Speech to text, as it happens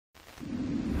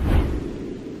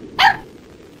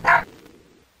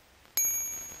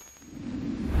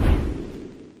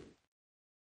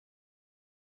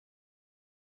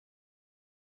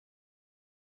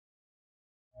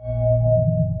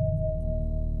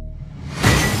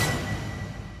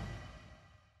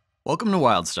Welcome to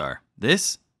WildStar.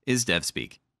 This is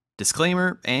DevSpeak.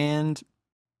 Disclaimer, and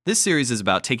this series is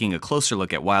about taking a closer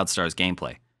look at WildStar's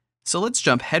gameplay. So let's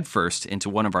jump headfirst into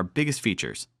one of our biggest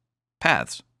features,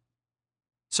 paths.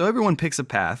 So everyone picks a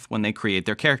path when they create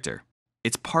their character.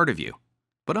 It's part of you.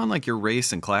 But unlike your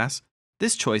race and class,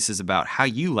 this choice is about how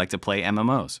you like to play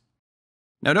MMOs.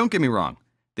 Now don't get me wrong,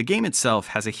 the game itself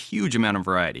has a huge amount of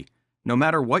variety. No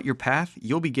matter what your path,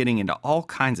 you'll be getting into all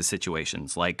kinds of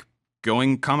situations, like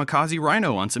going kamikaze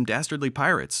rhino on some dastardly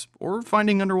pirates, or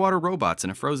finding underwater robots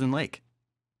in a frozen lake.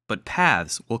 But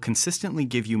paths will consistently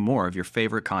give you more of your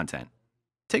favorite content.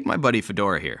 Take my buddy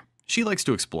Fedora here. She likes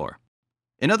to explore.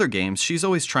 In other games, she's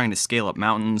always trying to scale up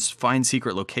mountains, find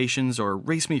secret locations, or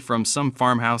race me from some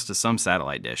farmhouse to some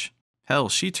satellite dish. Hell,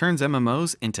 she turns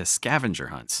MMOs into scavenger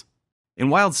hunts. In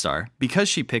WildStar, because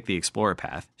she picked the Explorer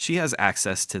path, she has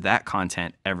access to that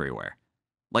content everywhere.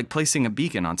 Like placing a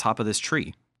beacon on top of this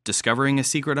tree, discovering a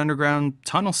secret underground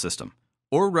tunnel system,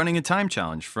 or running a time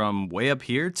challenge from way up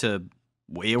here to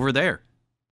way over there.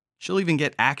 She'll even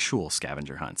get actual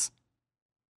scavenger hunts.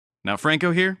 Now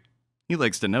Franco here, he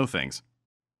likes to know things.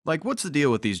 Like, what's the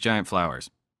deal with these giant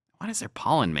flowers? Why does their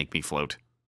pollen make me float?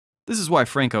 This is why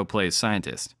Franco plays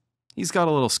scientist. He's got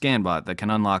a little scan bot that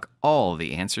can unlock all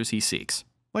the answers he seeks.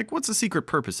 Like, what's the secret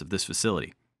purpose of this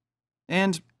facility?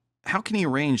 And how can he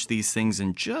arrange these things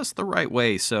in just the right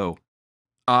way so...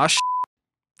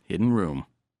 hidden room.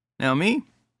 Now me,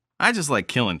 I just like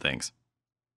killing things.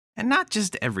 And not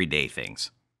just everyday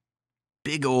things.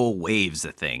 Big ol' waves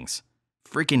of things.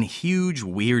 Freaking huge,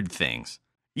 weird things.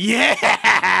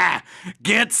 Yeah!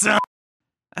 Get some!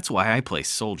 That's why I play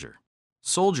Soldier.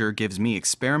 Soldier gives me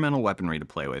experimental weaponry to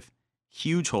play with,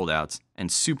 huge holdouts,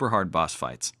 and super hard boss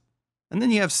fights. And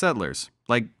then you have settlers,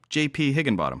 like JP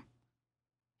Higginbottom.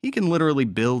 He can literally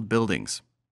build buildings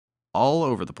all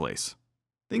over the place.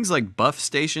 Things like buff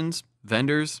stations,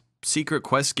 vendors, secret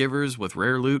quest givers with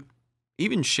rare loot,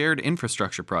 even shared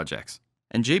infrastructure projects.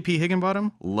 And JP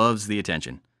Higginbottom loves the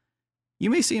attention. You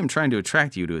may see him trying to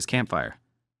attract you to his campfire.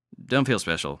 Don't feel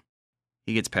special.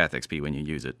 He gets Path XP when you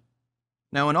use it.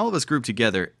 Now, when all of us group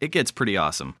together, it gets pretty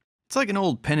awesome. It's like an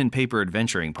old pen and paper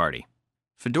adventuring party.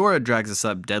 Fedora drags us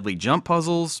up deadly jump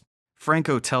puzzles,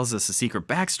 Franco tells us a secret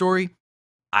backstory,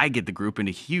 I get the group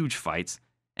into huge fights,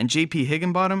 and JP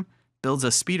Higginbottom builds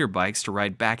us speeder bikes to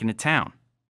ride back into town.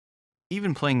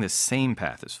 Even playing this same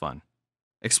path is fun.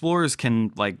 Explorers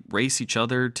can, race each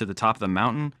other to the top of the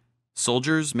mountain.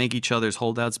 Soldiers make each other's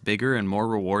holdouts bigger and more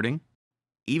rewarding.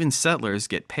 Even settlers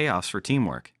get payoffs for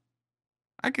teamwork.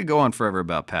 I could go on forever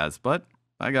about paths, but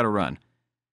I gotta run.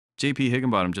 JP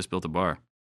Higginbottom just built a bar.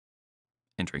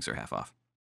 And drinks are half off.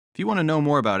 If you want to know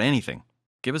more about anything,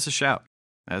 give us a shout.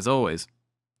 As always,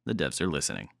 the devs are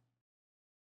listening.